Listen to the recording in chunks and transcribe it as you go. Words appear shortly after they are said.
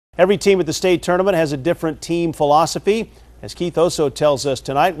Every team at the state tournament has a different team philosophy. As Keith Osso tells us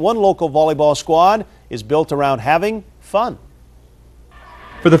tonight, one local volleyball squad is built around having fun.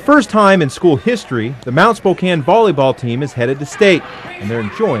 For the first time in school history, the Mount Spokane volleyball team is headed to state, and they're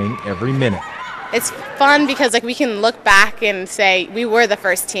enjoying every minute. It's fun because we can look back and say we were the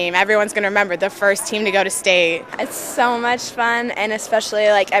first team. Everyone's going to remember the first team to go to state. It's so much fun, and especially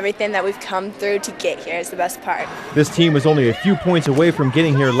everything that we've come through to get here is the best part. This team was only a few points away from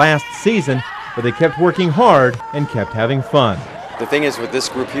getting here last season, but they kept working hard and kept having fun. The thing is with this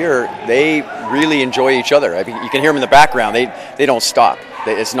group here, they really enjoy each other. I mean, you can hear them in the background. They don't stop.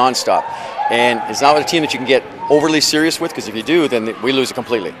 It's nonstop. And it's not a team that you can get overly serious with, because if you do, then we lose it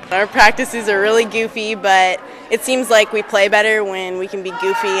completely. Our practices are really goofy, but it seems like we play better when we can be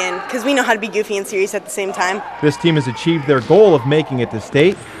goofy, and because we know how to be goofy and serious at the same time. This team has achieved their goal of making it to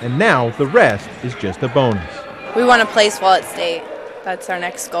state, and now the rest is just a bonus. We want to place well at state. That's our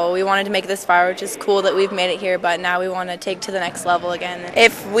next goal. We wanted to make it this far, which is cool that we've made it here, but now we want to take to the next level again.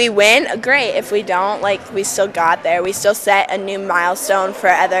 If we win, great. If we don't, we still got there. We still set a new milestone for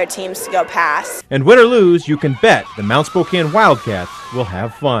other teams to go past. And win or lose, you can bet the Mount Spokane Wildcats will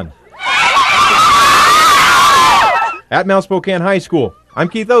have fun. At Mount Spokane High School, I'm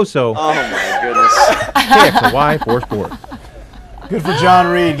Keith Osso. Oh my goodness. KXLY 4 Sports. Good for John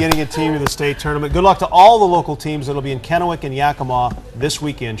Reed getting a team to the state tournament. Good luck to all the local teams that will be in Kennewick and Yakima this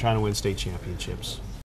weekend trying to win state championships.